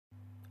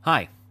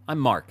Hi, I'm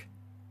Mark.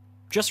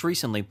 Just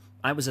recently,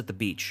 I was at the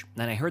beach,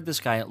 and I heard this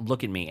guy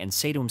look at me and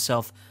say to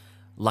himself,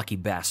 "Lucky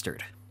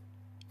bastard."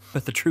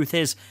 But the truth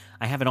is,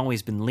 I haven't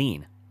always been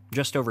lean.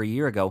 Just over a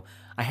year ago,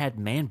 I had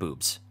man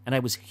boobs, and I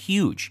was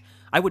huge.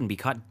 I wouldn't be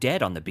caught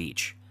dead on the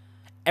beach.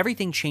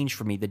 Everything changed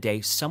for me the day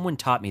someone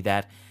taught me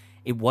that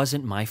it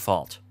wasn't my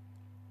fault.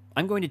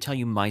 I'm going to tell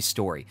you my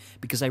story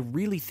because I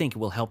really think it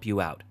will help you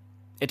out.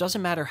 It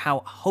doesn't matter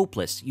how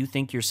hopeless you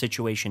think your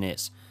situation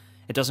is.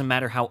 It doesn't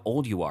matter how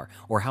old you are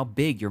or how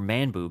big your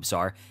man boobs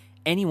are.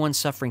 Anyone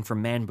suffering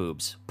from man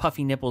boobs,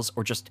 puffy nipples,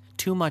 or just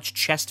too much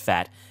chest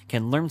fat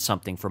can learn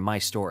something from my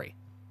story.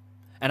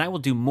 And I will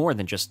do more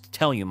than just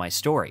tell you my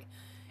story.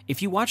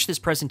 If you watch this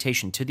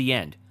presentation to the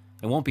end,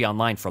 it won't be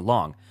online for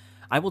long,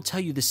 I will tell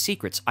you the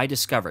secrets I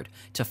discovered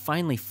to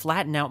finally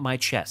flatten out my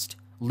chest,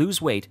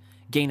 lose weight,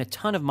 gain a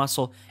ton of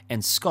muscle,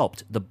 and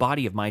sculpt the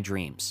body of my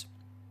dreams.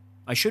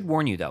 I should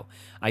warn you though,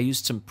 I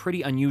used some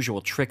pretty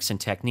unusual tricks and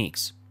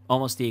techniques,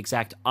 almost the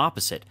exact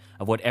opposite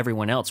of what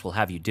everyone else will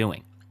have you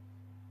doing.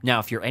 Now,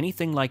 if you're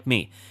anything like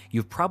me,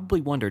 you've probably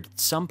wondered at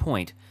some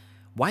point,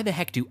 why the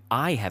heck do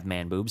I have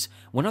man boobs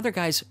when other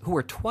guys who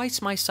are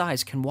twice my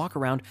size can walk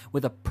around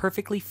with a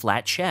perfectly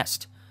flat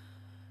chest?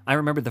 I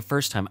remember the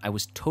first time I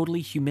was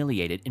totally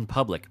humiliated in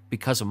public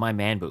because of my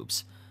man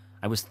boobs.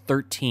 I was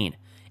 13,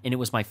 and it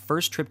was my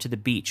first trip to the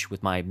beach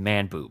with my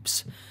man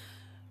boobs.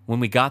 When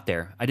we got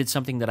there, I did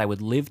something that I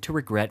would live to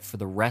regret for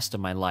the rest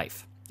of my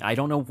life. I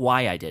don't know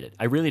why I did it.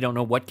 I really don't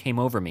know what came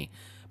over me,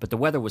 but the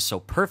weather was so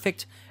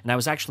perfect, and I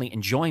was actually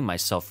enjoying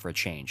myself for a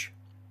change.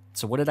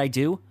 So what did I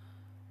do?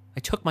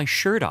 I took my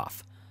shirt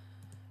off.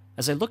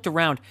 As I looked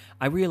around,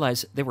 I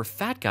realized there were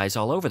fat guys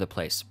all over the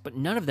place, but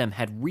none of them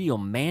had real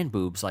man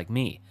boobs like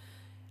me.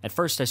 At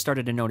first, I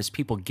started to notice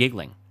people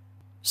giggling.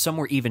 Some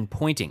were even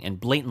pointing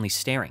and blatantly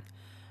staring,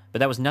 but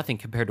that was nothing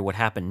compared to what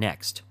happened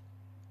next.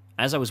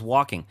 As I was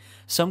walking,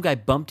 some guy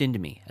bumped into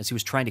me as he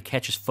was trying to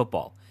catch his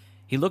football.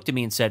 He looked at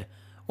me and said,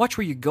 "Watch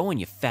where you're going,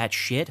 you fat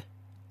shit."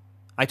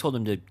 I told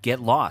him to get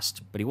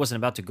lost, but he wasn't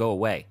about to go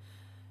away.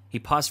 He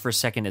paused for a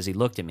second as he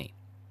looked at me.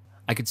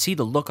 I could see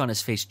the look on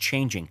his face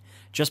changing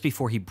just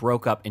before he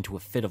broke up into a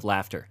fit of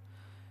laughter.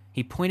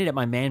 He pointed at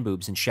my man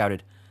boobs and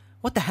shouted,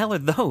 "What the hell are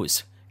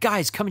those?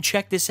 Guys, come and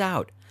check this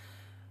out."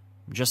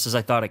 Just as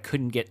I thought it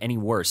couldn't get any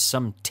worse,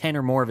 some 10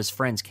 or more of his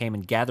friends came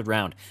and gathered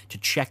round to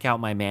check out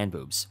my man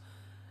boobs.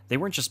 They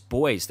weren't just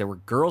boys, there were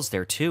girls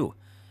there too.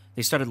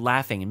 They started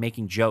laughing and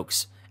making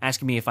jokes,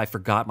 asking me if I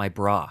forgot my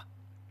bra.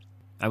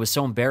 I was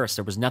so embarrassed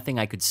there was nothing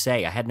I could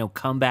say. I had no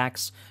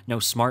comebacks, no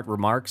smart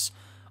remarks.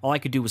 All I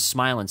could do was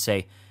smile and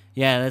say,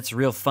 "Yeah, that's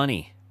real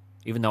funny,"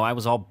 even though I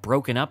was all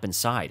broken up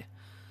inside.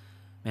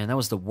 Man, that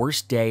was the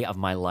worst day of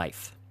my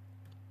life.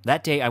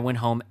 That day I went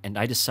home and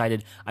I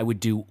decided I would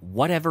do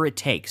whatever it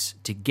takes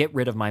to get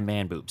rid of my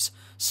man boobs,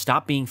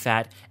 stop being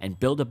fat, and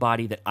build a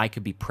body that I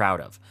could be proud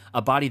of,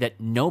 a body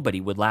that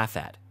nobody would laugh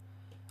at.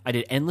 I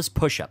did endless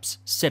push-ups,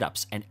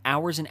 sit-ups, and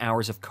hours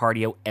of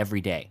cardio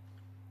every day.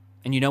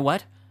 And you know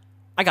what?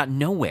 I got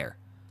nowhere.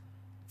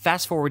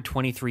 Fast forward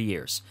 23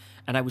 years,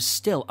 and I was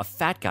still a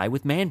fat guy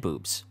with man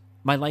boobs.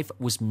 My life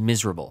was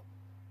miserable.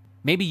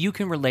 Maybe you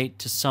can relate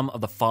to some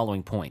of the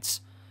following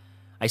points.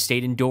 I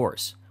stayed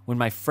indoors when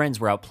my friends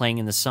were out playing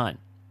in the sun.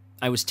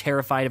 I was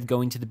terrified of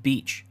going to the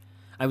beach.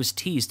 I was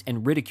teased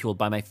and ridiculed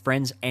by my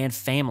friends and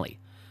family.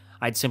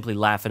 I'd simply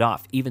laugh it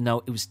off, even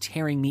though it was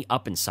tearing me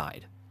up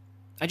inside.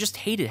 I just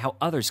hated how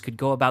others could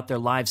go about their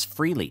lives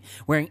freely,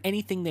 wearing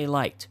anything they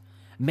liked.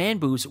 Man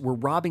boobs were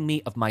robbing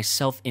me of my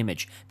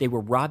self-image. They were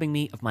robbing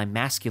me of my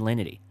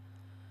masculinity.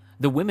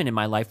 The women in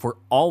my life were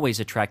always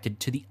attracted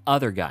to the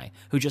other guy,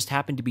 who just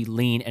happened to be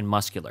lean and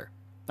muscular.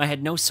 I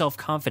had no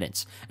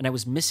self-confidence, and I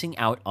was missing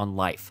out on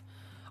life.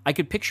 I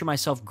could picture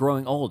myself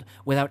growing old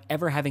without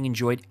ever having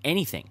enjoyed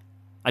anything.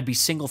 I'd be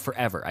single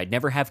forever, I'd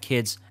never have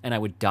kids, and I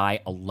would die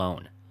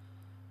alone.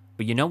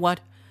 But you know what?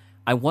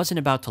 I wasn't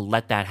about to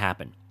let that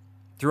happen.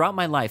 Throughout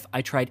my life,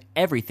 I tried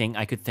everything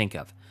I could think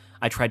of.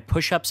 I tried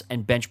push-ups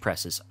and bench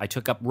presses. I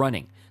took up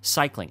running,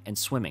 cycling, and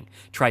swimming,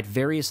 tried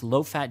various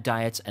low-fat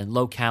diets and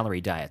low-calorie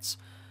diets.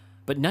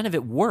 But none of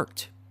it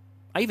worked.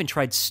 I even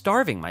tried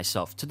starving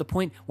myself to the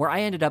point where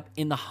I ended up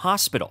in the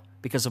hospital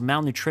because of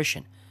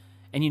malnutrition.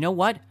 And you know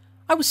what?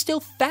 I was still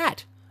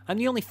fat. I'm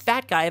the only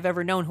fat guy I've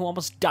ever known who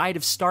almost died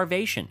of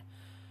starvation.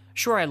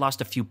 Sure, I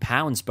lost a few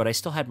pounds, but I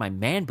still had my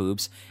man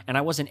boobs, and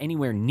I wasn't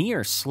anywhere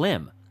near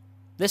slim.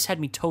 This had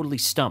me totally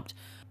stumped.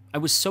 I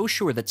was so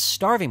sure that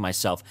starving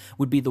myself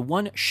would be the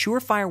one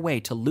surefire way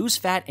to lose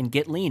fat and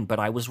get lean, but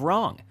I was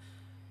wrong.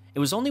 It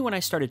was only when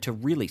I started to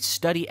really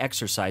study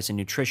exercise and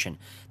nutrition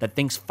that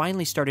things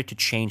finally started to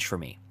change for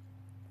me.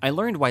 I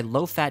learned why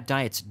low-fat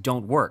diets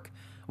don't work,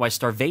 why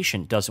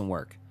starvation doesn't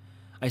work.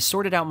 I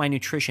sorted out my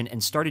nutrition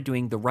and started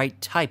doing the right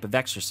type of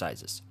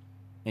exercises.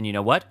 And you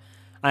know what?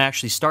 I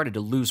actually started to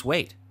lose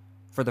weight.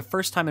 For the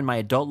first time in my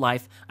adult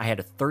life, I had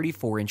a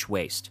 34-inch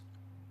waist.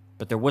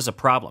 But there was a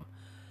problem.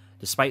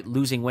 Despite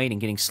losing weight and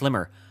getting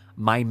slimmer,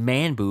 my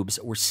man boobs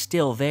were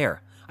still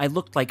there. I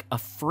looked like a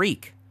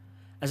freak.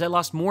 As I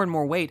lost more and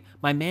more weight,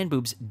 my man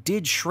boobs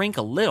did shrink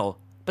a little,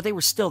 but they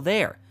were still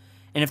there.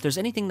 And if there's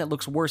anything that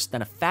looks worse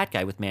than a fat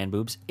guy with man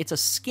boobs, it's a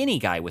skinny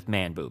guy with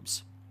man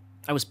boobs.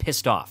 I was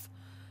pissed off.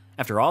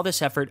 After all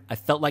this effort, I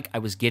felt like I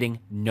was getting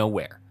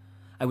nowhere.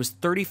 I was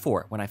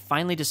 34 when I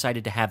finally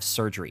decided to have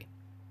surgery.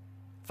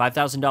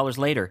 $5,000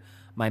 later,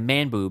 my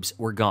man boobs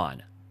were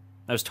gone.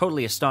 I was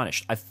totally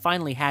astonished. I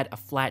finally had a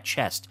flat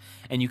chest,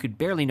 and you could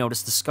barely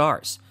notice the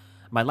scars.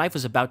 My life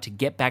was about to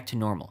get back to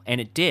normal, and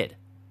it did.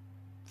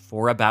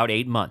 For about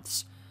 8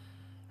 months.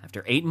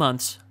 After 8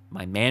 months,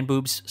 my man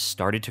boobs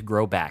started to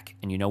grow back.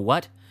 And you know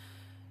what?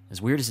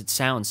 As weird as it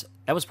sounds,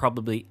 that was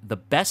probably the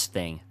best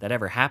thing that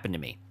ever happened to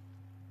me.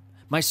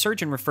 My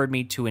surgeon referred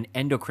me to an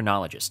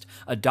endocrinologist,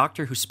 a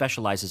doctor who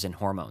specializes in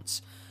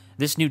hormones.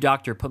 This new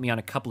doctor put me on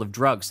a couple of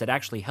drugs that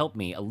actually helped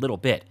me a little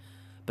bit,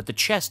 but the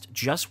chest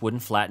just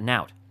wouldn't flatten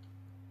out.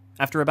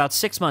 After about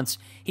 6 months,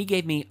 he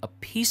gave me a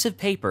piece of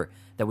paper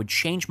that would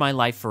change my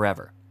life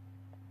forever.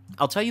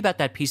 I'll tell you about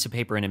that piece of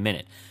paper in a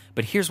minute,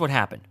 but here's what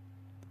happened.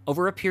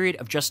 Over a period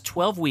of just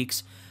 12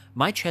 weeks,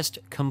 my chest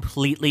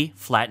completely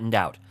flattened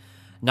out.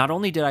 Not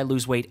only did I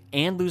lose weight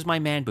and lose my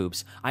man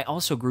boobs, I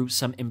also grew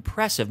some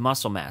impressive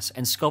muscle mass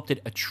and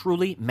sculpted a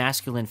truly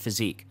masculine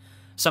physique,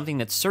 something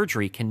that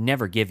surgery can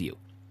never give you.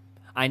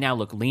 I now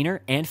look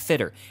leaner and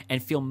fitter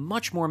and feel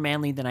much more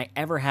manly than I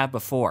ever have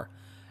before.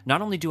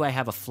 Not only do I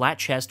have a flat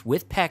chest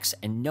with pecs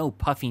and no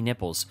puffy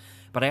nipples,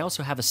 but I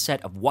also have a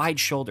set of wide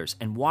shoulders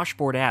and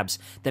washboard abs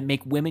that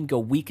make women go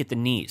weak at the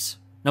knees.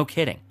 No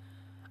kidding.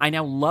 I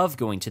now love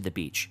going to the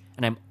beach,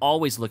 and I'm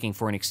always looking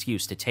for an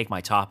excuse to take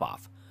my top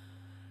off.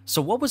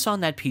 So what was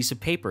on that piece of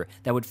paper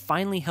that would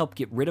finally help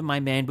get rid of my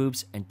man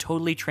boobs and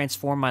totally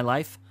transform my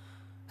life?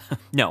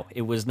 No,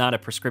 it was not a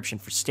prescription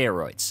for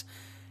steroids.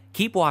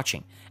 Keep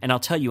watching, and I'll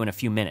tell you in a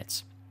few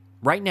minutes.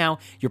 Right now,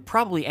 you're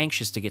probably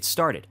anxious to get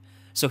started,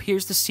 so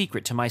here's the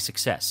secret to my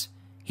success.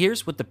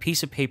 Here's what the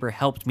piece of paper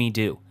helped me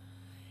do.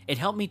 It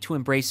helped me to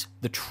embrace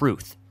the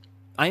truth.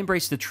 I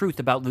embraced the truth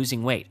about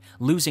losing weight,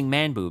 losing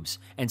man boobs,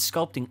 and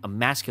sculpting a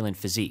masculine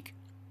physique.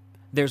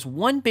 There's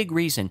one big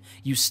reason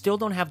you still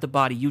don't have the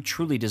body you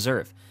truly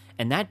deserve,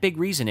 and that big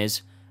reason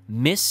is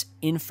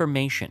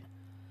misinformation.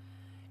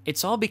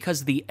 It's all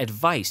because the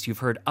advice you've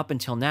heard up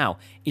until now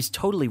is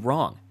totally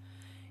wrong.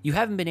 You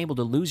haven't been able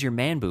to lose your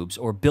man boobs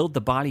or build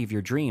the body of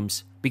your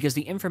dreams because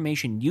the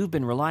information you've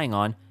been relying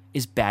on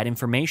is bad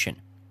information.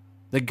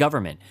 The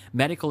government,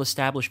 medical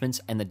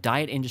establishments, and the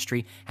diet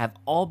industry have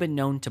all been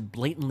known to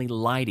blatantly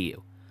lie to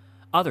you.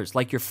 Others,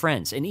 like your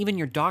friends and even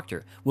your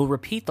doctor, will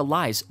repeat the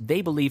lies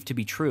they believe to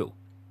be true.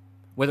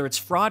 Whether it's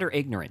fraud or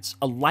ignorance,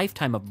 a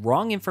lifetime of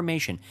wrong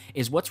information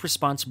is what's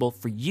responsible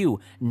for you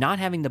not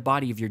having the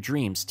body of your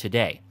dreams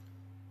today.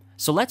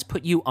 So let's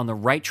put you on the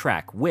right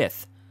track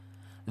with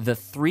the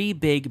 3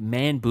 big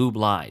man boob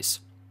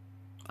lies.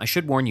 I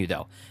should warn you,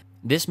 though,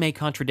 this may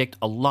contradict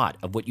a lot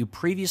of what you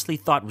previously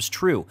thought was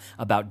true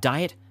about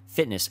diet,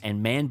 fitness,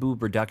 and man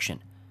boob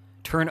reduction.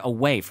 Turn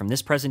away from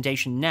this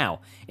presentation now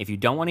if you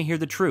don't want to hear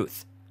the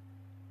truth.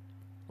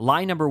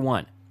 Lie number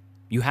 1.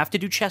 You have to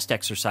do chest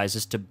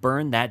exercises to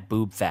burn that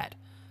boob fat.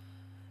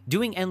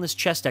 Doing endless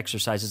chest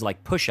exercises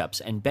like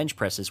push-ups and bench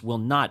presses will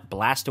not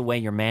blast away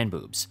your man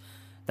boobs.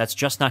 That's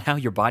just not how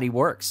your body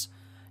works.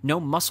 No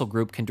muscle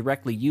group can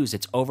directly use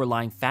its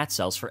overlying fat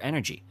cells for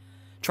energy.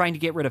 Trying to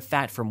get rid of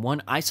fat from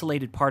one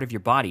isolated part of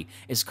your body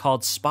is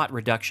called spot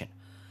reduction.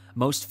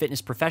 Most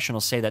fitness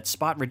professionals say that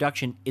spot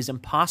reduction is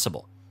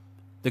impossible.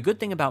 The good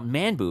thing about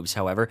man boobs,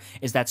 however,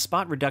 is that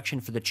spot reduction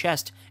for the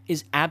chest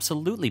is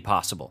absolutely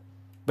possible.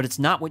 But it's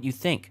not what you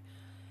think.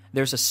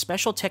 There's a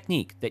special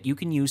technique that you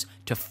can use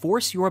to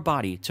force your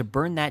body to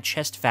burn that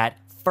chest fat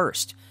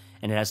first,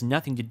 and it has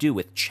nothing to do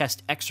with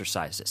chest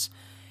exercises.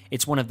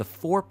 It's one of the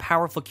 4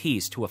 powerful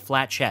keys to a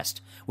flat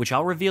chest, which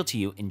I'll reveal to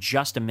you in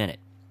just a minute.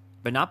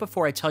 But not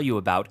before I tell you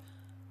about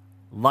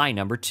lie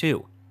number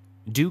 2.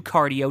 Do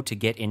cardio to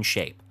get in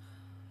shape.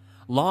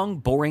 Long,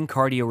 boring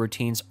cardio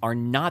routines are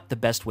not the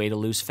best way to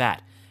lose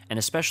fat, and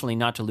especially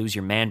not to lose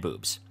your man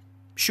boobs.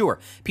 Sure,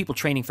 people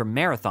training for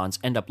marathons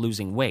end up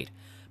losing weight,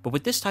 but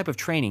with this type of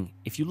training,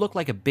 if you look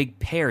like a big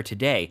pear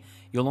today,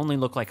 you'll only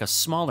look like a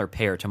smaller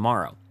pear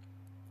tomorrow.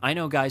 I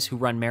know guys who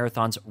run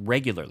marathons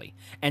regularly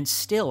and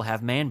still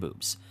have man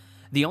boobs.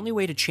 The only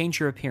way to change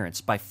your appearance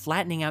by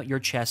flattening out your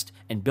chest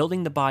and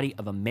building the body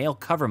of a male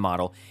cover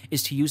model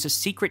is to use a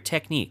secret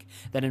technique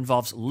that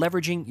involves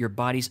leveraging your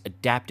body's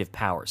adaptive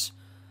powers.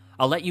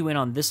 I'll let you in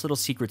on this little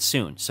secret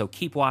soon, so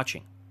keep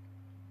watching.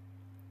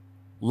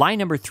 Lie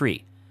number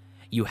 3.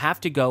 You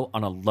have to go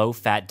on a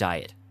low-fat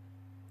diet.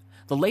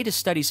 The latest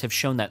studies have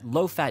shown that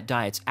low-fat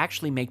diets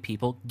actually make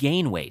people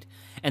gain weight,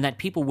 and that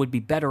people would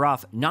be better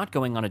off not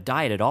going on a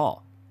diet at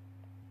all.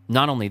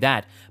 Not only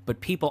that,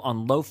 but people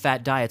on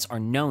low-fat diets are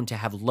known to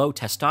have low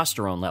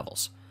testosterone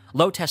levels.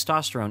 Low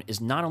testosterone is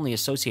not only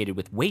associated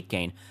with weight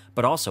gain,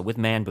 but also with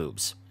man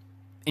boobs.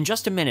 In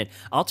just a minute,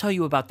 I'll tell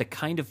you about the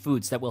kind of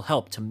foods that will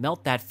help to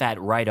melt that fat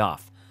right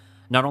off.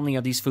 Not only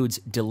are these foods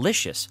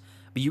delicious,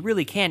 but you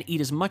really can eat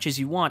as much as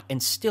you want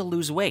and still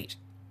lose weight.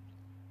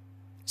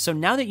 So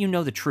now that you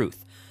know the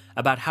truth,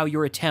 about how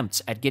your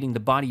attempts at getting the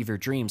body of your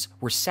dreams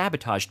were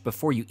sabotaged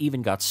before you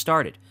even got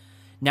started.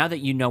 Now that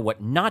you know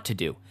what not to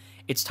do,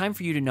 it's time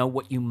for you to know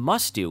what you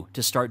must do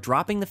to start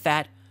dropping the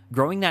fat,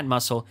 growing that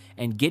muscle,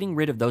 and getting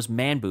rid of those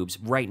man boobs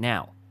right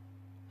now.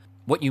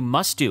 What you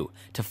must do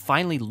to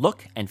finally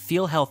look and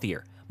feel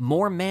healthier,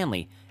 more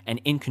manly, and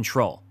in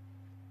control.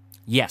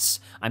 Yes,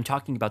 I'm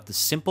talking about the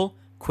simple,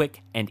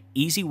 quick, and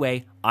easy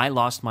way I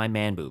lost my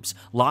man boobs,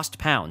 lost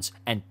pounds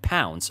and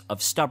pounds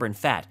of stubborn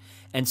fat,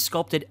 and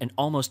sculpted an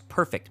almost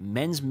perfect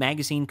men's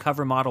magazine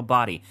cover model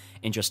body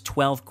in just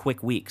 12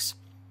 quick weeks.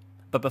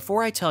 But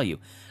before I tell you,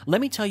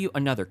 let me tell you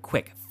another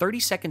quick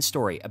 30-second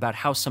story about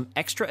how some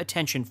extra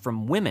attention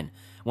from women,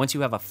 once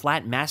you have a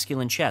flat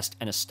masculine chest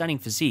and a stunning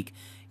physique,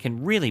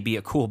 can really be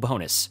a cool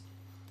bonus.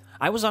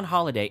 I was on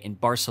holiday in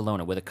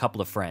Barcelona with a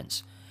couple of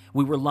friends.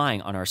 We were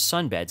lying on our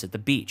sunbeds at the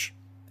beach.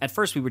 At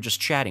first, we were just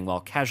chatting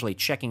while casually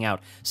checking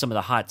out some of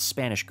the hot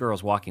Spanish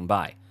girls walking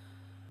by.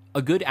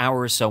 A good hour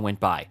or so went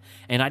by,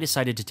 and I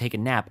decided to take a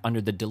nap under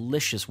the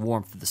delicious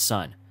warmth of the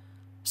sun.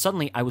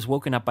 Suddenly, I was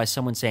woken up by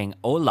someone saying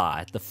 "Hola"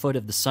 at the foot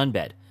of the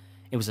sunbed.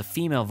 It was a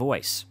female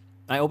voice.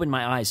 I opened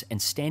my eyes,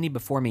 and standing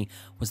before me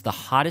was the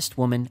hottest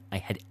woman I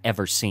had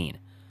ever seen.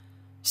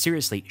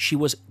 Seriously, she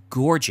was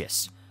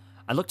gorgeous.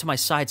 I looked to my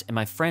sides, and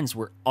my friends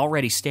were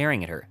already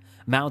staring at her,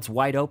 mouths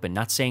wide open,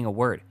 not saying a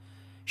word.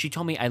 She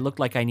told me I looked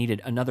like I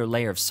needed another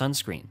layer of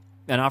sunscreen,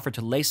 and offered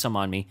to lay some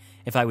on me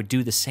if I would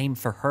do the same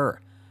for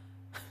her.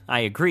 I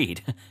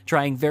agreed,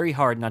 trying very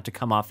hard not to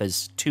come off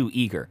as too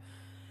eager.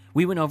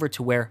 We went over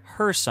to where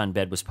her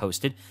sunbed was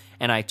posted,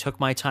 and I took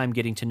my time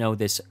getting to know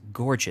this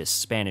gorgeous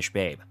Spanish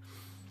babe.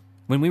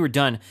 When we were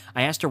done,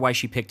 I asked her why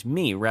she picked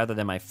me rather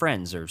than my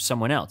friends or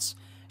someone else.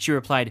 She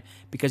replied,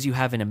 "Because you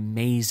have an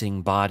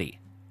amazing body."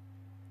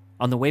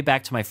 On the way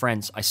back to my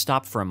friends, I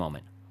stopped for a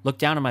moment, looked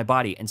down on my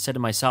body, and said to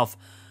myself,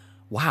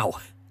 "Wow,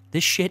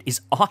 this shit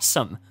is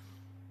awesome."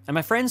 And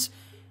my friends,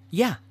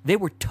 yeah, they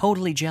were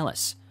totally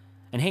jealous.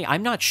 And hey,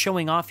 I'm not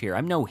showing off here.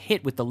 I'm no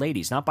hit with the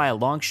ladies, not by a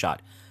long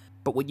shot.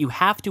 But what you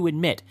have to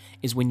admit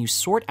is when you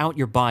sort out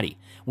your body,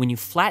 when you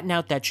flatten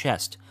out that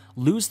chest,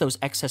 lose those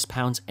excess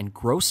pounds, and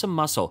grow some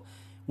muscle,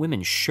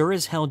 women sure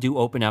as hell do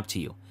open up to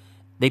you.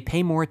 They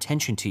pay more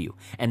attention to you,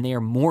 and they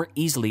are more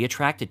easily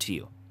attracted to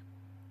you.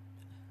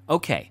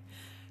 Okay,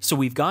 so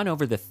we've gone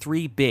over the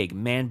 3 big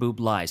man boob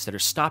lies that are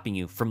stopping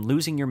you from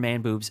losing your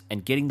man boobs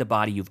and getting the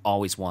body you've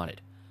always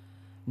wanted.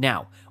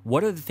 Now,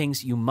 what are the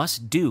things you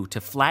must do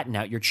to flatten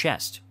out your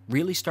chest,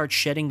 really start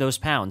shedding those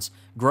pounds,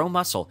 grow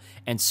muscle,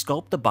 and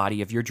sculpt the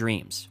body of your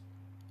dreams?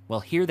 Well,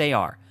 here they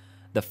are,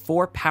 the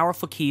 4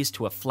 powerful keys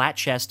to a flat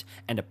chest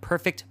and a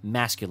perfect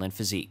masculine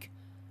physique.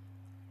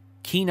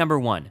 Key number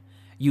 1,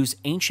 use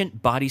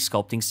ancient body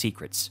sculpting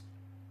secrets.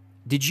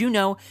 Did you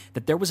know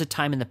that there was a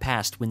time in the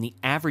past when the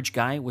average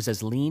guy was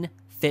as lean,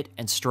 fit,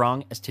 and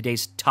strong as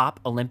today's top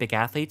Olympic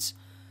athletes?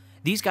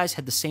 These guys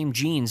had the same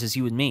genes as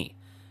you and me.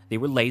 They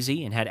were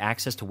lazy and had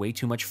access to way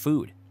too much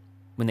food.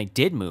 When they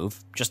did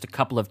move, just a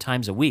couple of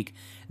times a week,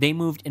 they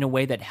moved in a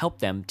way that helped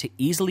them to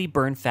easily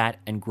burn fat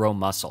and grow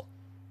muscle.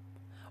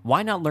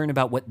 Why not learn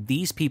about what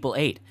these people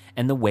ate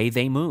and the way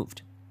they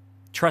moved?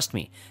 Trust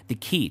me, the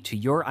key to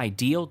your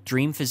ideal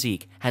dream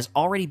physique has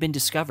already been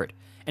discovered,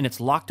 and it's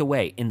locked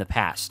away in the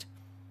past.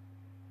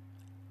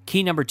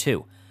 Key number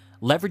 2,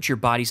 leverage your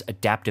body's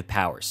adaptive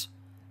powers.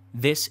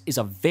 This is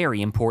a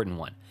very important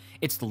one.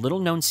 It's the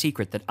little-known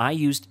secret that I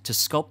used to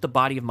sculpt the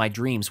body of my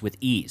dreams with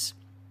ease.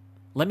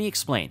 Let me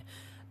explain.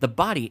 The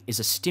body is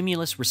a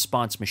stimulus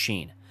response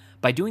machine.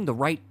 By doing the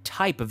right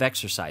type of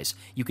exercise,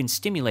 you can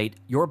stimulate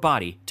your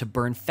body to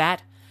burn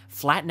fat,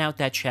 flatten out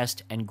that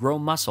chest, and grow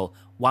muscle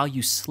while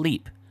you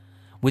sleep.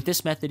 With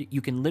this method,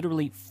 you can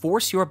literally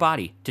force your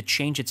body to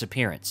change its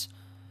appearance.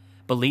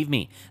 Believe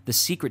me, the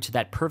secret to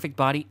that perfect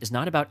body is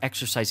not about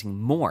exercising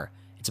more,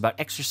 it's about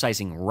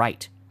exercising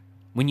right.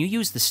 When you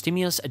use the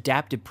stimulus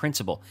adaptive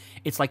principle,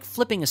 it's like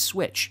flipping a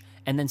switch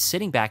and then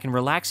sitting back and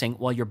relaxing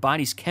while your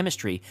body's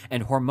chemistry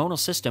and hormonal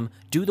system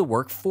do the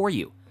work for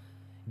you.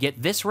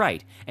 Get this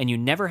right, and you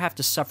never have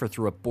to suffer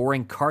through a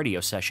boring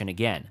cardio session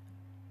again.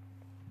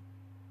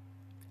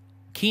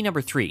 Key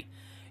number 3,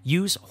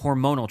 use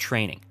hormonal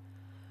training.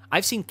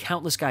 I've seen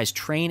countless guys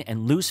train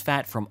and lose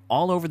fat from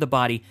all over the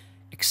body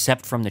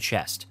except from the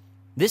chest.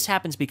 This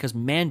happens because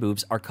man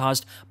boobs are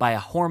caused by a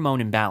hormone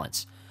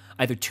imbalance,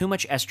 either too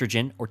much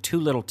estrogen or too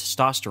little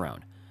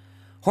testosterone.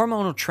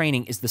 Hormonal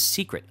training is the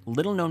secret,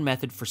 little-known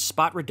method for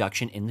spot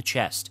reduction in the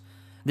chest.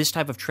 This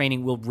type of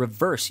training will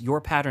reverse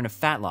your pattern of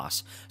fat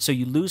loss, so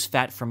you lose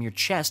fat from your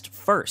chest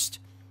first.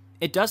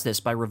 It does this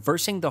by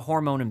reversing the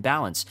hormone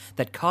imbalance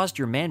that caused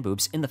your man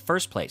boobs in the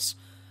first place.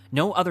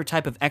 No other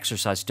type of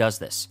exercise does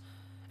this.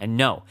 And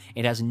no,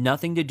 it has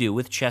nothing to do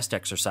with chest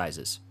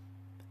exercises.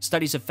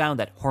 Studies have found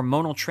that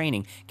hormonal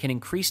training can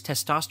increase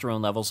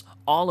testosterone levels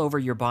all over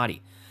your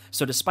body.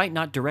 So despite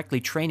not directly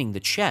training the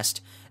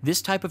chest,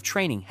 this type of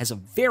training has a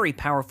very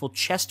powerful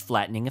chest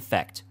flattening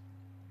effect.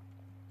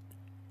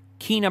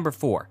 Key number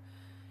 4,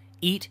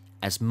 eat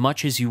as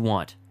much as you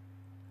want.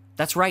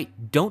 That's right,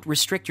 don't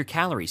restrict your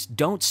calories,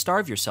 don't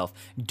starve yourself,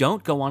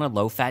 don't go on a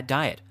low-fat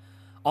diet.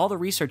 All the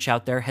research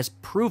out there has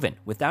proven,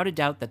 without a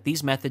doubt, that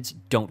these methods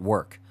don't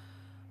work.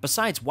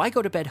 Besides, why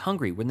go to bed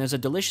hungry when there's a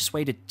delicious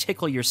way to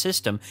tickle your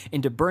system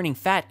into burning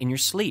fat in your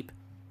sleep?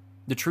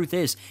 The truth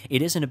is,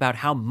 it isn't about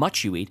how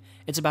much you eat,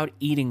 it's about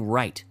eating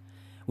right.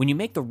 When you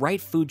make the right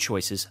food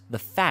choices, the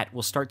fat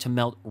will start to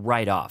melt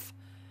right off.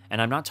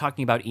 And I'm not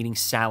talking about eating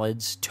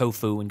salads,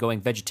 tofu, and going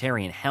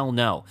vegetarian. Hell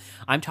no.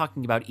 I'm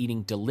talking about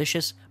eating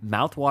delicious,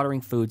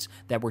 mouth-watering foods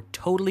that were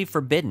totally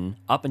forbidden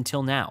up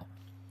until now.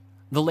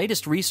 The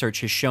latest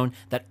research has shown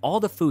that all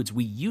the foods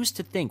we used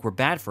to think were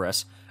bad for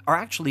us are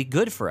actually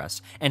good for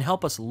us and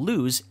help us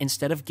lose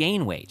instead of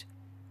gain weight.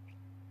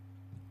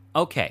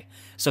 Okay,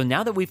 so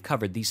now that we've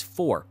covered these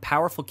 4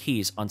 powerful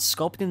keys on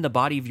sculpting the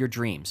body of your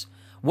dreams,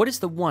 what is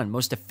the one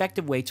most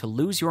effective way to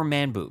lose your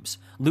man boobs,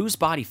 lose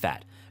body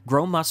fat,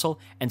 grow muscle,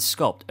 and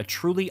sculpt a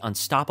truly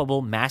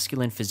unstoppable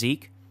masculine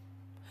physique?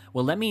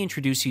 Well, let me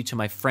introduce you to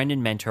my friend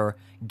and mentor,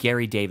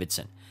 Garry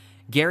Davidson.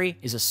 Garry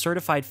is a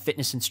certified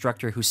fitness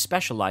instructor who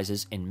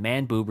specializes in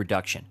man boob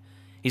reduction.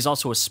 He's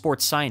also a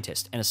sports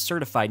scientist and a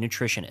certified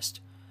nutritionist.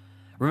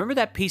 Remember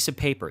that piece of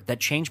paper that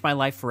changed my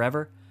life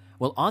forever?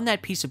 Well, on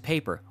that piece of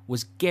paper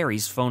was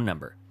Garry's phone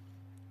number.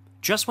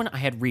 Just when I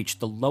had reached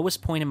the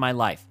lowest point in my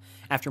life,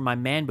 after my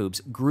man boobs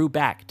grew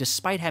back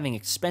despite having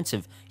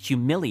expensive,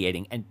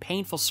 humiliating, and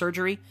painful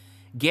surgery,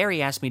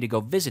 Garry asked me to go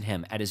visit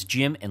him at his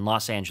gym in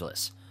Los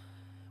Angeles.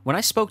 When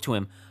I spoke to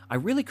him, I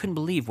really couldn't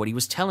believe what he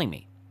was telling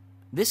me.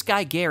 This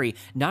guy, Garry,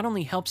 not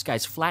only helps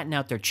guys flatten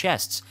out their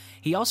chests,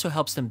 he also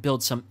helps them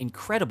build some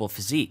incredible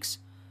physiques.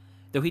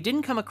 Though he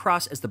didn't come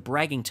across as the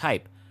bragging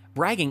type,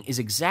 bragging is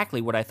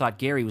exactly what I thought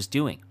Garry was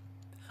doing.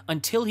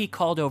 Until he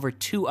called over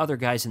 2 other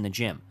guys in the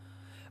gym.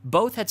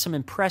 Both had some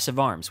impressive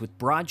arms with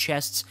broad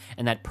chests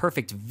and that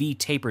perfect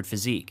V-tapered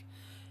physique.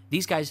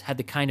 These guys had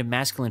the kind of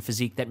masculine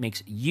physique that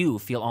makes you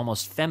feel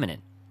almost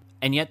feminine.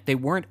 And yet they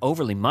weren't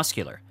overly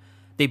muscular.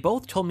 They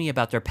both told me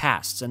about their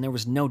pasts, and there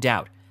was no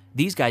doubt.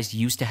 These guys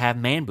used to have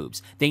man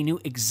boobs. They knew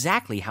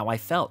exactly how I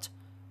felt.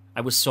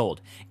 I was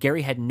sold.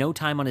 Garry had no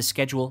time on his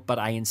schedule, but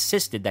I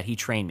insisted that he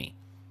train me.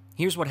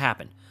 Here's what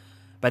happened.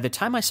 By the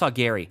time I saw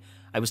Garry,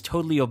 I was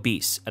totally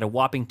obese at a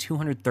whopping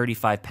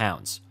 235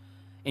 pounds.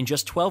 In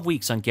just 12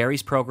 weeks on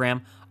Garry's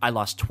program, I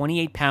lost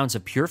 28 pounds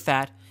of pure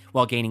fat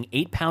while gaining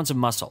 8 pounds of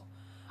muscle.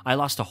 I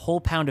lost a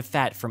whole pound of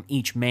fat from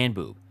each man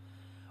boob.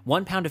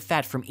 1 pound of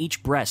fat from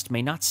each breast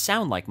may not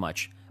sound like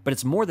much, but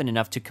it's more than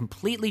enough to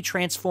completely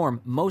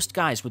transform most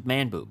guys with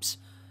man boobs.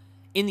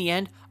 In the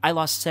end, I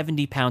lost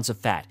 70 pounds of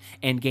fat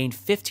and gained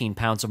 15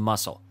 pounds of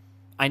muscle.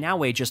 I now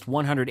weigh just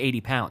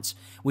 180 pounds,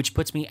 which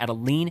puts me at a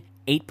lean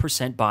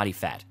 8% body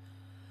fat.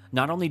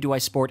 Not only do I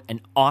sport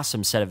an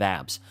awesome set of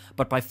abs,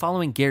 but by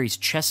following Garry's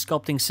chest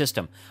sculpting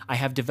system, I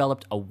have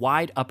developed a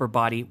wide upper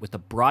body with a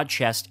broad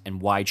chest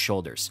and wide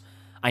shoulders.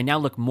 I now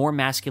look more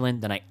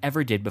masculine than I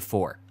ever did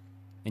before.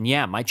 And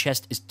yeah, my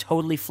chest is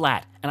totally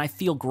flat, and I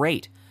feel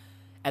great.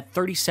 At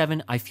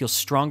 37, I feel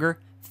stronger,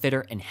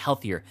 fitter, and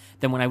healthier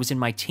than when I was in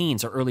my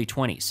teens or early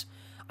 20s.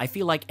 I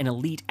feel like an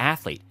elite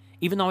athlete,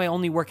 even though I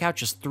only work out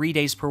just 3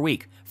 days per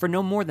week for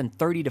no more than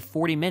 30 to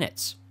 40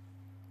 minutes.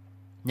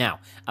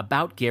 Now,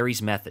 about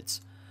Garry's methods.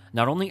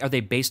 Not only are they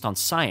based on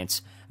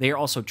science, they are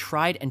also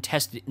tried and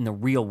tested in the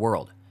real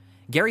world.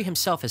 Garry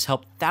himself has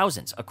helped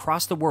thousands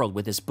across the world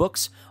with his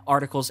books,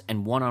 articles,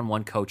 and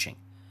one-on-one coaching.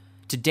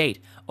 To date,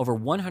 over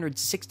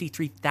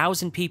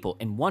 163,000 people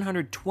in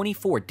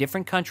 124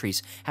 different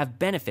countries have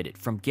benefited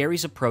from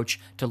Garry's approach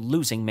to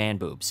losing man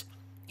boobs.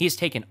 He has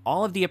taken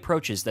all of the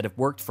approaches that have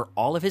worked for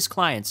all of his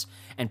clients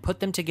and put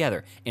them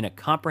together in a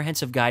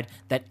comprehensive guide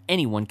that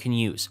anyone can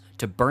use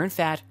to burn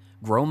fat,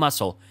 grow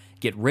muscle,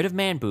 get rid of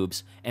man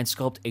boobs, and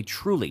sculpt a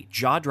truly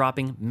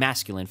jaw-dropping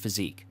masculine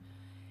physique.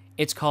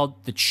 It's called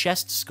the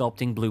Chest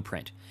Sculpting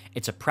Blueprint.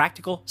 It's a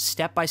practical,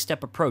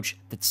 step-by-step approach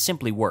that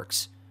simply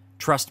works.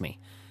 Trust me,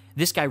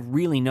 this guy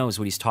really knows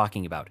what he's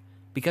talking about,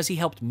 because he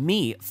helped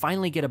me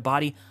finally get a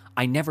body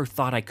I never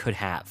thought I could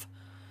have.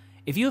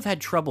 If you have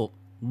had trouble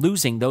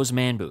losing those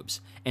man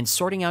boobs and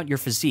sorting out your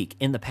physique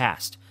in the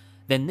past,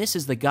 then this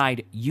is the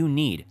guide you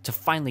need to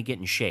finally get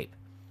in shape.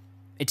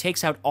 It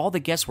takes out all the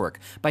guesswork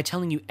by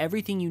telling you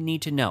everything you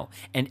need to know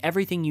and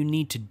everything you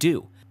need to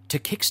do to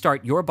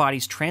kickstart your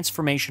body's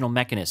transformational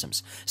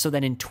mechanisms so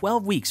that in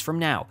 12 weeks from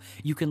now,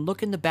 you can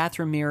look in the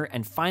bathroom mirror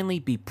and finally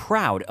be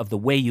proud of the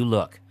way you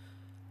look.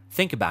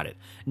 Think about it.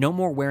 No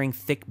more wearing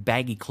thick,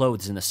 baggy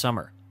clothes in the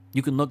summer.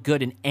 You can look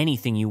good in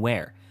anything you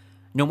wear.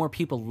 No more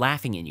people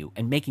laughing at you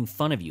and making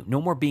fun of you.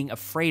 No more being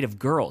afraid of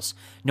girls.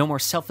 No more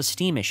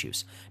self-esteem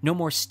issues. No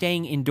more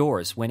staying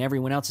indoors when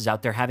everyone else is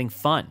out there having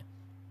fun.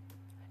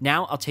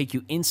 Now I'll take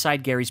you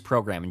inside Garry's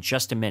program in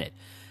just a minute,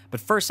 but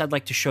first I'd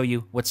like to show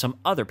you what some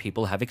other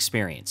people have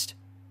experienced.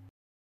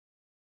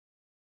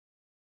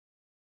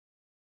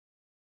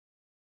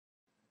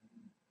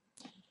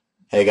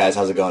 Hey guys,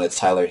 how's it going? It's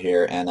Tyler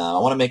here, and I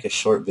want to make a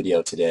short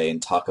video today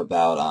and talk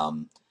about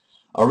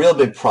a real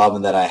big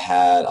problem that I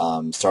had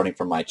starting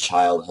from my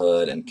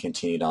childhood and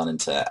continued on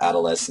into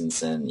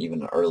adolescence and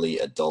even early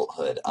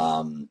adulthood.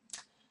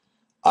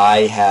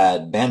 I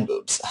had man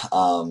boobs.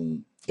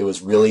 It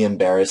was really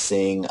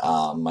embarrassing.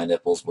 My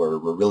nipples were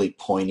really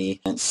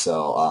pointy. And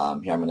so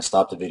here I'm going to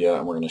stop the video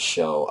and we're going to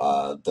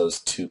show those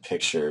two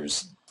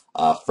pictures.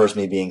 First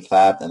me being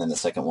fat, and then the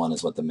second one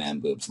is what the man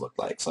boobs look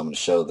like. So I'm going to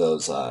show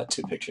those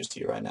two pictures to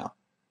you right now.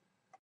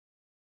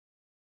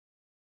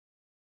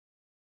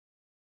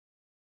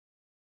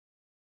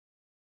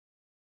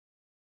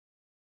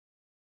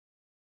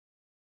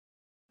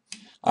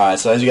 Alright,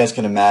 so as you guys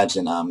can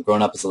imagine,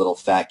 growing up as a little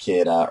fat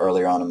kid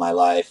earlier on in my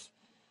life,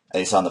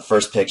 I saw in the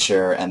first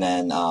picture, and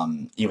then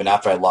even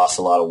after I lost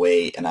a lot of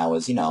weight and I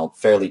was,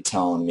 fairly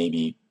toned,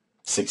 maybe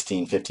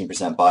 16,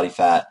 15% body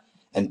fat,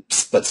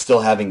 but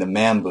still having the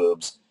man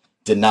boobs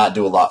did not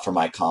do a lot for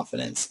my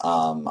confidence.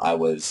 I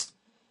was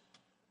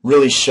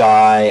really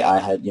shy. I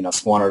had,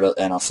 squandered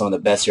some of the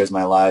best years of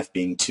my life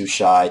being too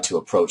shy to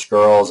approach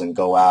girls and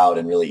go out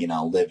and really,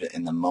 live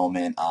in the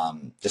moment.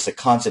 Just a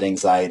constant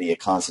anxiety, a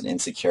constant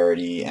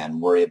insecurity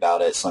and worry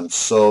about it. So I'm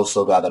so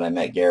glad that I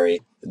met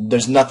Garry.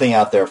 There's nothing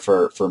out there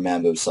for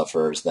man boob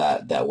sufferers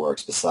that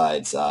works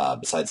besides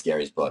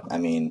Garry's book. I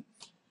mean,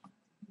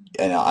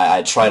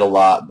 I tried a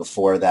lot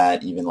before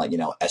that, even like,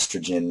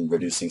 estrogen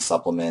reducing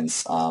supplements.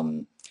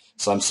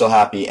 So I'm so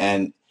happy.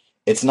 And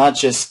it's not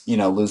just,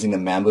 losing the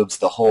man boobs.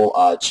 The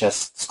whole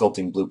chest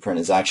sculpting blueprint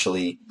is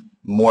actually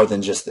more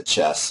than just the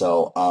chest.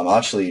 So I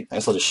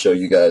guess I'll just show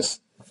you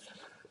guys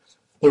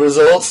the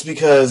results,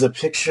 because a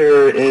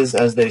picture is,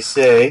 as they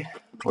say,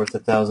 worth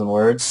 1,000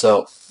 words.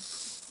 So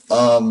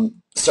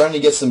starting to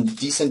get some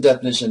decent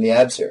definition in the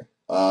abs here.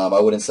 I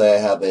wouldn't say I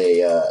have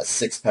a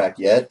six-pack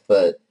yet,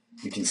 but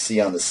you can see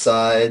on the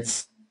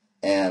sides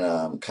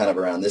and kind of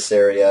around this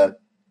area,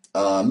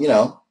 starting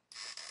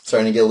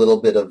to get a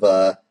little bit of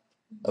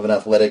an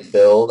athletic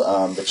build.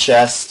 The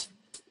chest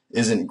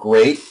isn't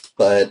great,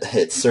 but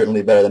it's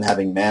certainly better than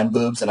having man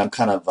boobs, and I'm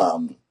kind of,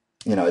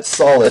 it's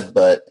solid,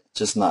 but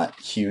just not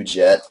huge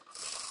yet.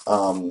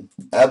 Abs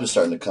are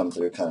starting to come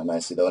through kind of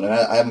nicely, though, and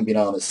I haven't been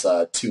on this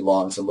too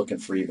long, so I'm looking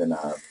for even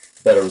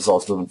better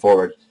results moving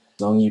forward.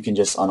 So you can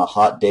just, on a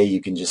hot day,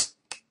 you can just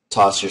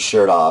toss your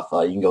shirt off.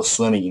 You can go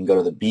swimming, you can go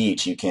to the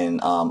beach, you can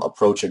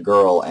approach a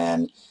girl,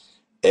 and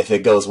if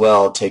it goes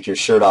well, take your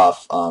shirt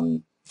off,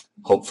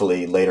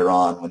 hopefully later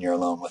on when you're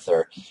alone with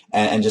her,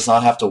 and just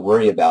not have to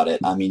worry about it.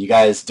 I mean, you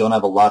guys don't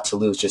have a lot to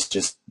lose.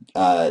 Just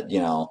get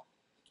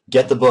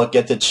the book,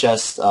 get the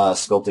chest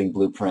sculpting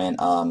blueprint,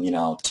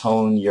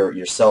 tone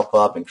yourself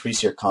up,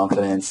 increase your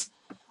confidence.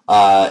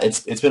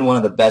 It's been one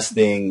of the best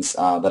things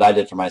that I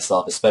did for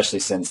myself, especially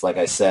since, like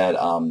I said,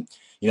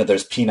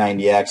 there's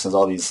P90X, there's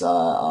all these,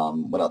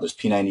 what else? There's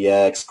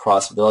P90X,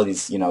 CrossFit, all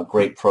these,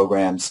 great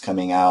programs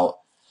coming out.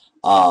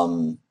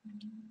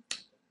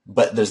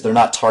 But they're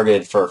not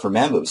targeted for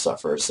man boob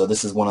sufferers. So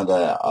this is one of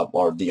the,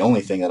 or the only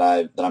thing that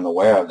I'm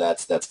aware of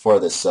that's for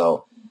this.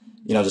 So,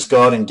 just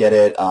go out and get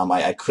it.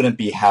 I couldn't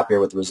be happier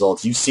with the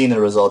results. You've seen the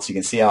results. You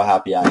can see how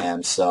happy I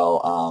am. So,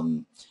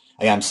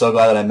 again, I'm so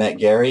glad that I met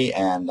Garry,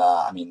 and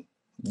I mean,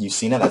 you've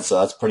seen it.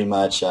 That's pretty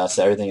much said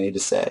everything I need to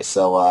say.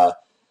 So,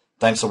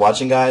 thanks for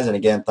watching, guys, and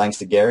again, thanks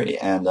to Garry,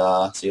 and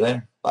see you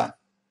later. Bye.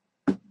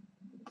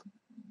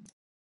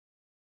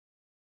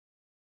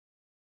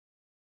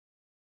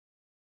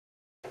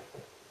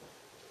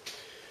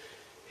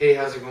 Hey,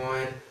 how's it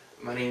going?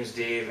 My name's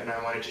Dave, and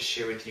I wanted to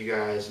share with you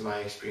guys my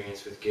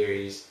experience with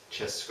Garry's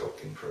chest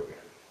sculpting program.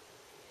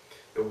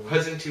 It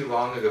wasn't too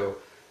long ago.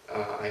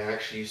 I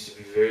actually used to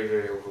be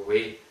very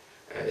overweight,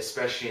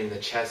 especially in the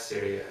chest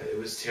area. It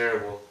was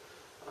terrible.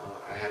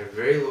 I had a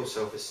very low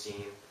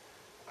self-esteem.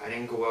 I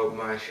didn't go out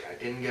much. I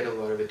didn't get a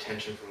lot of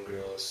attention from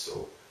girls,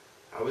 so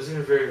I was in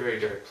a very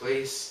dark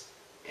place,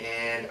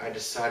 and I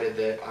decided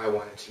that I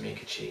wanted to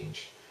make a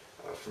change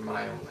for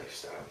my own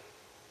lifestyle.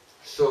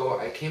 So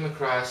I came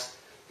across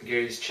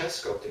Garry's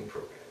chest sculpting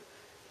program,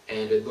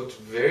 and it looked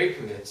very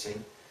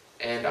convincing,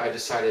 and I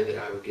decided that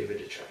I would give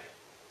it a try.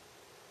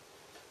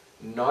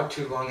 Not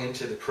too long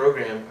into the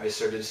program, I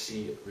started to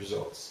see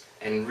results,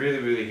 and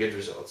really good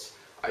results.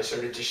 I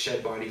started to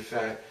shed body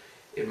fat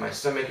in my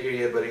stomach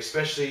area, but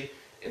especially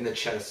in the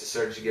chest. I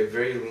started to get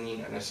very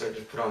lean, and I started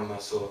to put on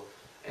muscle,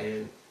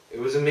 and it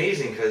was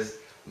amazing because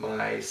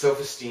my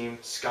self-esteem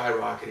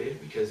skyrocketed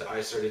because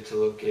I started to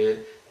look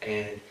good,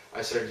 and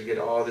I started to get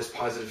all this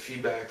positive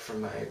feedback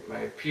from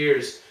my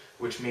peers,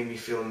 which made me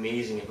feel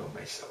amazing about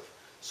myself.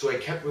 So I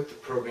kept with the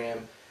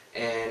program,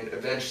 and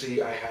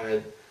eventually I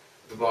had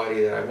the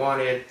body that I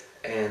wanted,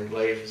 and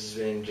life has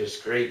been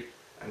just great.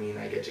 I mean,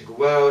 I get to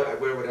go out, I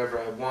wear whatever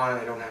I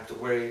want, I don't have to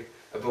worry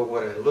about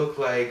what I look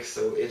like,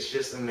 so it's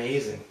just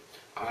amazing.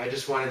 I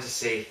just wanted to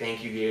say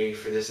thank you, Garry,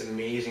 for this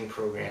amazing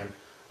program.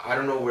 I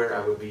don't know where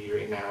I would be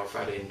right now if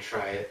I didn't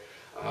try it,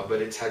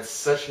 but it's had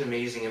such an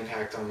amazing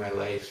impact on my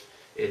life.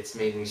 It's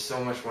made me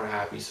so much more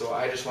happy. So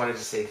I just wanted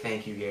to say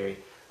thank you, Garry.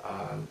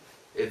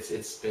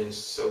 It's been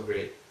so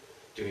great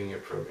doing your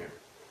program.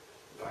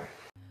 Bye.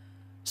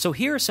 So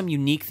here are some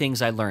unique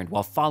things I learned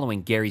while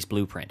following Garry's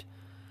blueprint.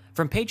 For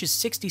From pages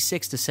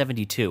 66 to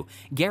 72,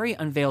 Garry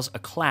unveils a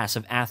class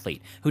of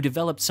athlete who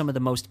developed some of the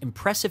most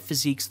impressive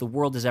physiques the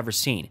world has ever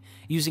seen,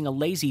 using a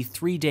lazy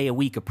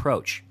 3-day-a-week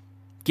approach.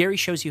 Garry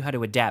shows you how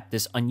to adapt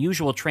this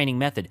unusual training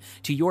method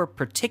to your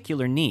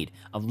particular need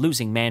of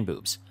losing man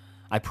boobs.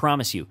 I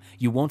promise you,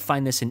 you won't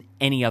find this in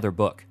any other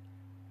book.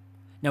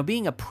 Now,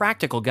 being a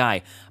practical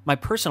guy, my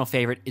personal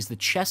favorite is the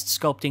Chest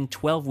Sculpting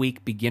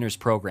 12-Week Beginners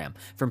Program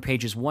from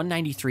pages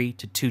 193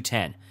 to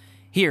 210.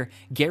 Here,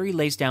 Garry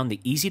lays down the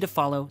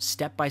easy-to-follow,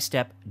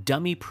 step-by-step,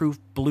 dummy-proof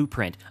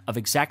blueprint of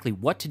exactly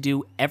what to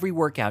do every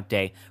workout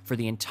day for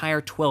the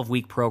entire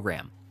 12-week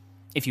program.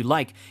 If you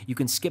like, you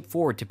can skip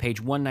forward to page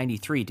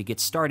 193 to get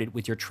started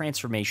with your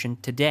transformation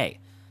today.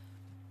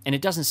 And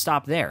it doesn't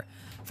stop there.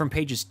 From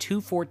pages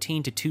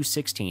 214 to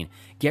 216,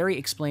 Garry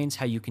explains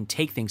how you can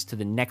take things to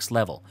the next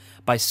level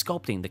by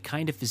sculpting the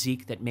kind of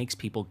physique that makes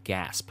people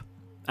gasp.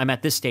 I'm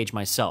at this stage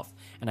myself,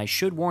 and I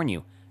should warn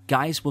you,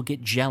 guys will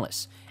get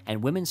jealous,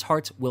 and women's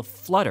hearts will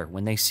flutter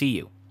when they see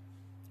you.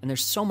 And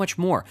there's so much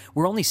more.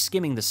 We're only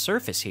skimming the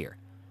surface here.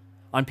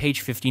 On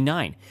page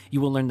 59,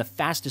 you will learn the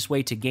fastest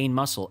way to gain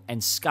muscle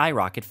and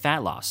skyrocket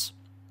fat loss.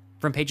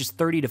 From pages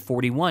 30 to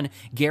 41,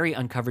 Garry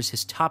uncovers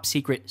his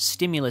top-secret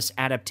stimulus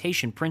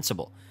adaptation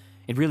principle.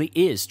 It really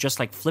is just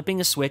like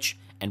flipping a switch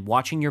and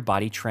watching your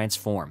body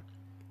transform.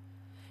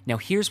 Now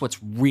here's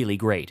what's really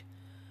great.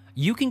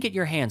 You can get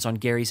your hands on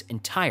Garry's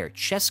entire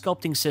chest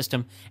sculpting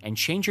system and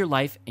change your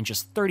life in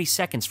just 30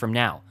 seconds from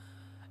now.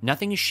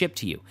 Nothing is shipped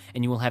to you,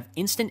 and you will have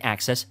instant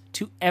access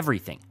to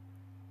everything.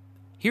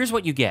 Here's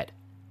what you get.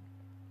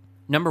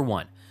 Number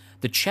 1,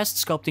 the Chest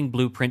Sculpting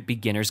Blueprint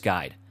Beginner's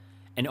Guide,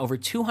 an over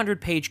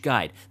 200-page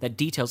guide that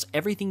details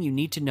everything you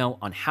need to know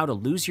on how to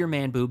lose your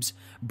man boobs,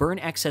 burn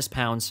excess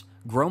pounds,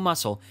 grow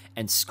muscle,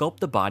 and sculpt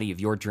the body of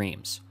your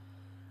dreams.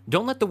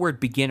 Don't let the word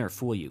beginner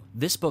fool you.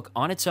 This book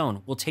on its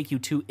own will take you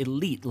to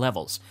elite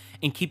levels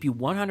and keep you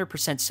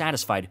 100%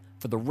 satisfied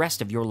for the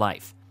rest of your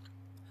life.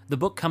 The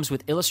book comes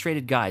with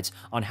illustrated guides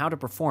on how to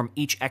perform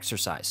each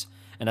exercise,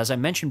 and as I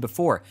mentioned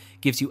before,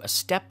 gives you a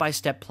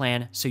step-by-step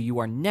plan so you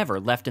are never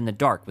left in the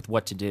dark with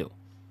what to do.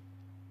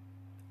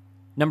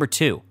 Number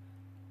 2,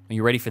 are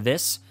you ready for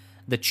this?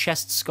 The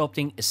Chest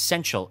Sculpting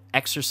Essential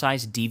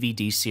Exercise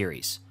DVD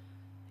Series.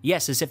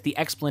 Yes, as if the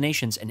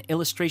explanations and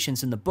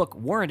illustrations in the book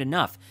weren't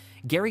enough,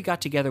 Garry got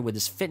together with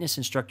his fitness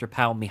instructor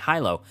pal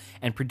Mihailo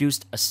and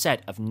produced a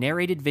set of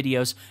narrated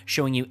videos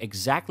showing you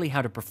exactly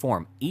how to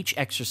perform each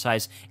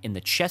exercise in the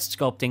Chest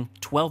Sculpting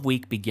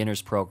 12-Week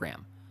Beginners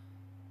Program.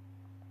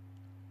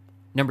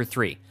 Number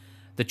 3,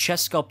 the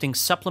Chest Sculpting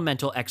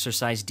Supplemental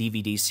Exercise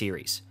DVD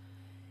Series.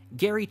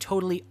 Garry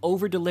totally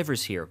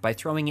over-delivers here by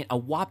throwing in a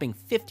whopping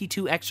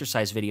 52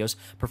 exercise videos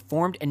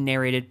performed and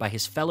narrated by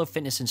his fellow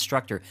fitness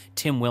instructor,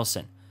 Tim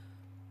Wilson.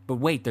 But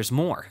wait, there's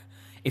more.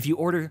 If you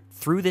order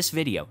through this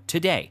video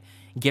today,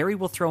 Garry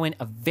will throw in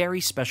a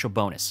very special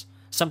bonus,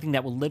 something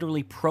that will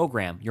literally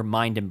program your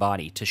mind and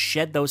body to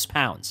shed those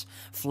pounds,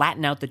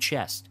 flatten out the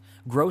chest,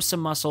 grow some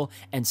muscle,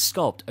 and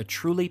sculpt a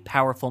truly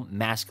powerful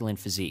masculine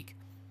physique.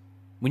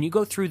 When you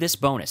go through this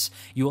bonus,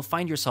 you will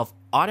find yourself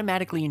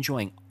automatically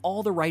enjoying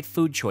all the right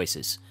food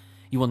choices.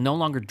 You will no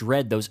longer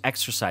dread those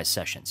exercise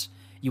sessions.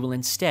 You will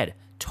instead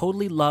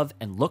totally love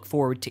and look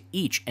forward to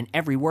each and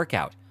every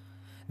workout.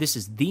 This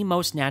is the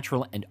most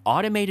natural and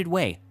automated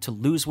way to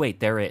lose weight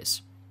there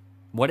is.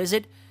 What is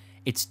it?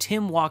 It's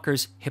Tim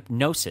Walker's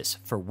Hypnosis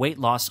for Weight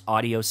Loss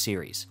audio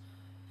series.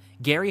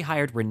 Garry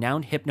hired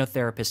renowned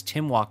hypnotherapist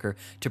Tim Walker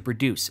to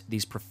produce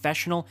these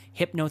professional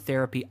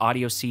hypnotherapy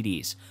audio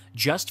CDs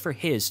just for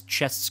his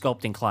chest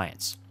sculpting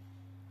clients.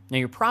 Now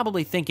you're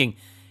probably thinking,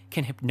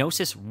 can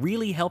hypnosis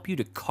really help you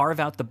to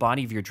carve out the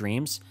body of your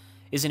dreams?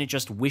 Isn't it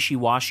just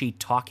wishy-washy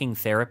talking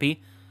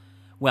therapy?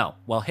 Well,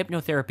 while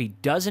hypnotherapy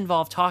does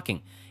involve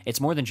talking,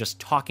 it's more than just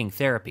talking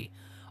therapy.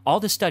 All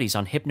the studies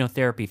on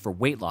hypnotherapy for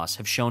weight loss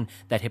have shown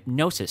that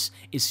hypnosis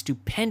is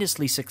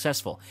stupendously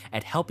successful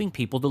at helping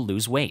people to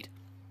lose weight.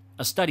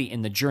 A study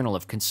in the Journal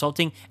of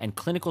Consulting and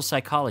Clinical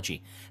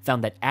Psychology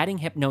found that adding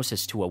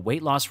hypnosis to a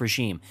weight loss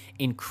regime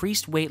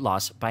increased weight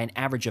loss by an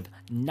average of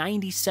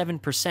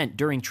 97%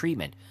 during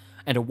treatment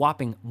and a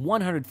whopping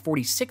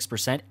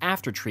 146%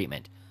 after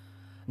treatment.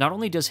 Not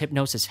only does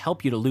hypnosis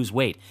help you to lose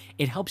weight,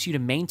 it helps you to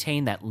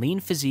maintain that lean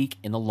physique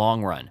in the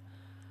long run.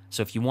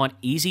 So if you want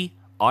easy,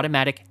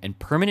 automatic, and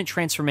permanent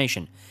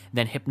transformation,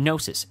 then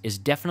hypnosis is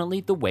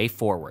definitely the way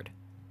forward.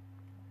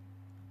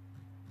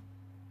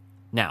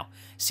 Now,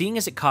 seeing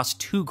as it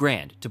costs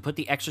 $2,000 to put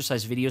the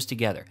exercise videos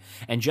together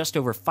and just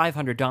over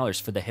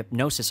 $500 for the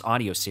hypnosis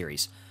audio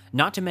series,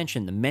 not to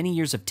mention the many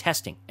years of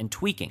testing and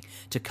tweaking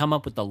to come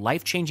up with the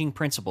life-changing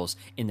principles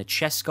in the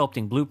chest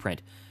sculpting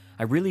blueprint,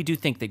 I really do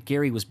think that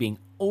Garry was being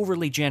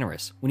overly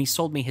generous when he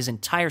sold me his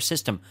entire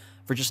system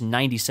for just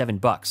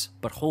 $97.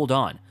 But hold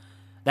on,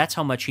 that's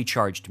how much he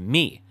charged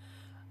me.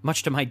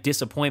 Much to my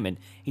disappointment,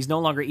 he's no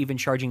longer even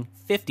charging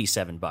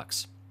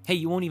 $57. Hey,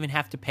 you won't even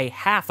have to pay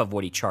half of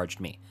what he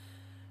charged me.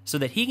 So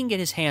that he can get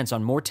his hands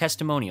on more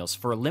testimonials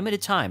for a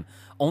limited time,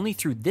 only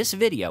through this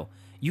video,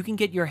 you can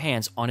get your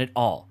hands on it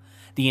all.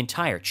 The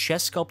entire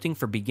Chest Sculpting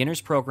for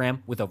Beginners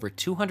program with over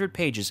 200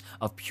 pages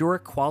of pure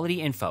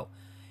quality info,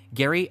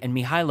 Garry and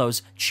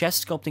Mihailo's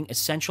Chest Sculpting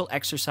Essential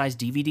Exercise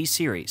DVD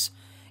series,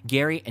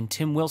 Garry and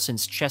Tim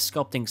Wilson's Chest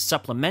Sculpting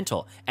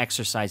Supplemental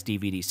Exercise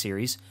DVD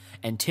series,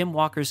 and Tim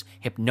Walker's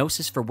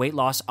Hypnosis for Weight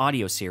Loss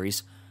audio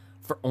series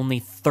for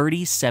only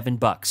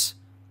 $37.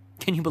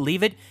 Can you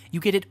believe it? You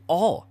get it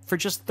all for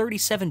just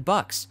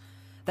 $37.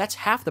 That's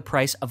half the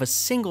price of a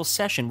single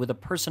session with a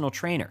personal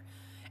trainer.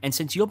 And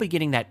since you'll be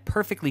getting that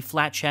perfectly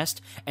flat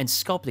chest and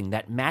sculpting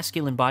that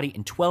masculine body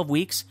in 12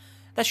 weeks,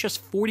 that's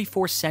just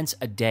 44 cents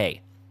a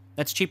day.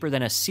 That's cheaper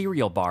than a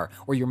cereal bar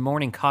or your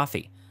morning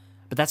coffee.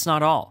 But that's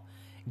not all.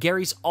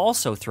 Garry's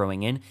also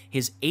throwing in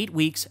his 8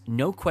 weeks,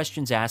 no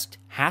questions asked,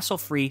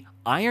 hassle-free,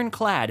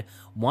 ironclad,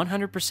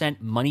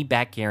 100%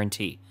 money-back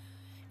guarantee.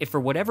 If for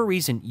whatever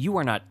reason you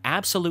are not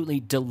absolutely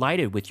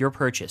delighted with your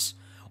purchase,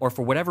 or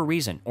for whatever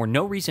reason, or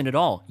no reason at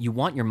all, you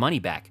want your money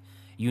back,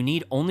 you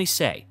need only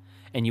say,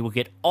 and you will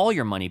get all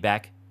your money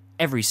back,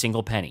 every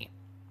single penny.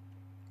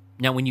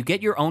 Now, when you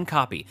get your own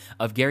copy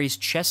of Garry's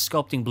Chest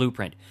Sculpting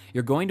Blueprint,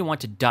 you're going to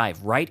want to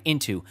dive right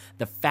into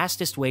the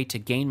fastest way to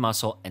gain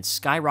muscle and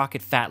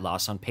skyrocket fat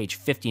loss on page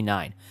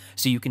 59,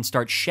 so you can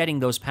start shedding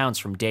those pounds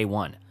from day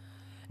one.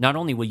 Not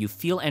only will you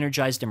feel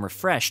energized and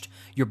refreshed,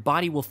 your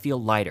body will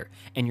feel lighter,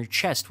 and your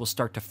chest will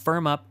start to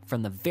firm up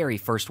from the very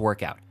first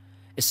workout,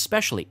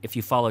 especially if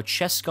you follow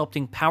Chest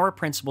Sculpting Power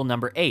Principle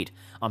number 8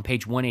 on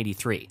page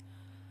 183.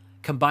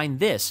 Combine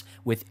this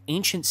with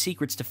Ancient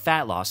Secrets to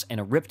Fat Loss and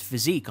a Ripped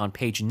Physique on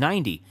page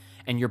 90,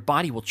 and your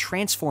body will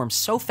transform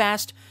so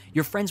fast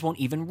your friends won't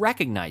even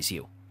recognize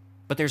you.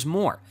 But there's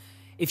more.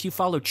 If you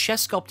follow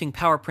Chest Sculpting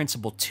Power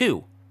Principle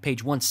 2,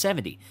 page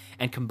 170,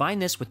 and combine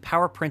this with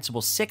Power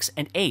Principle 6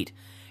 and 8,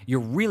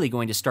 you're really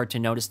going to start to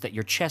notice that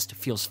your chest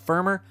feels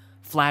firmer,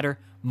 flatter,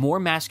 more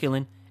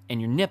masculine, and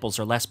your nipples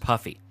are less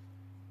puffy.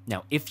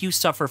 Now, if you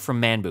suffer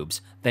from man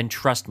boobs, then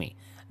trust me,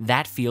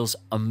 that feels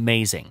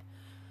amazing.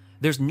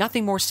 There's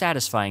nothing more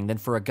satisfying than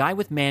for a guy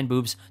with man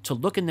boobs to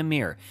look in the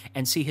mirror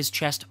and see his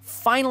chest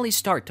finally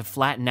start to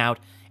flatten out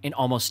in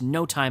almost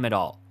no time at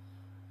all.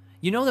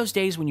 You know those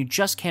days when you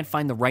just can't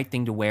find the right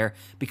thing to wear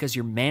because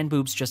your man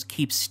boobs just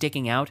keep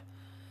sticking out?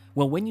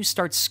 Well, when you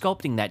start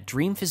sculpting that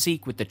dream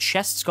physique with the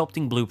Chest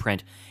Sculpting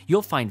Blueprint,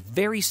 you'll find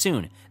very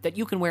soon that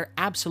you can wear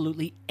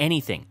absolutely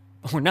anything,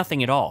 or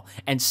nothing at all,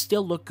 and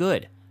still look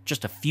good,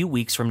 just a few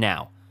weeks from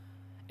now.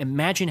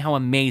 Imagine how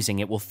amazing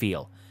it will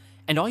feel.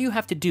 And all you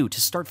have to do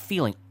to start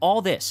feeling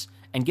all this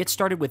and get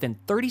started within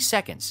 30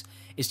 seconds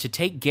is to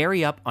take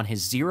Garry up on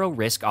his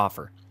zero-risk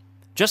offer.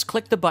 Just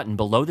click the button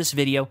below this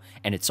video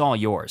and it's all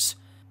yours.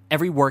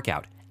 Every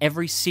workout,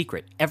 every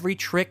secret, every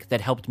trick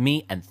that helped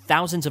me and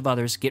thousands of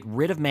others get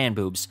rid of man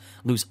boobs,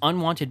 lose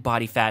unwanted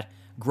body fat,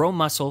 grow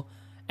muscle,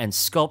 and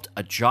sculpt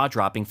a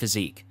jaw-dropping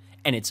physique.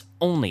 And it's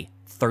only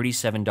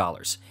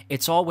 $37.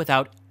 It's all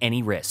without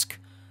any risk.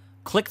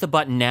 Click the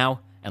button now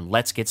and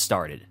let's get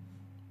started.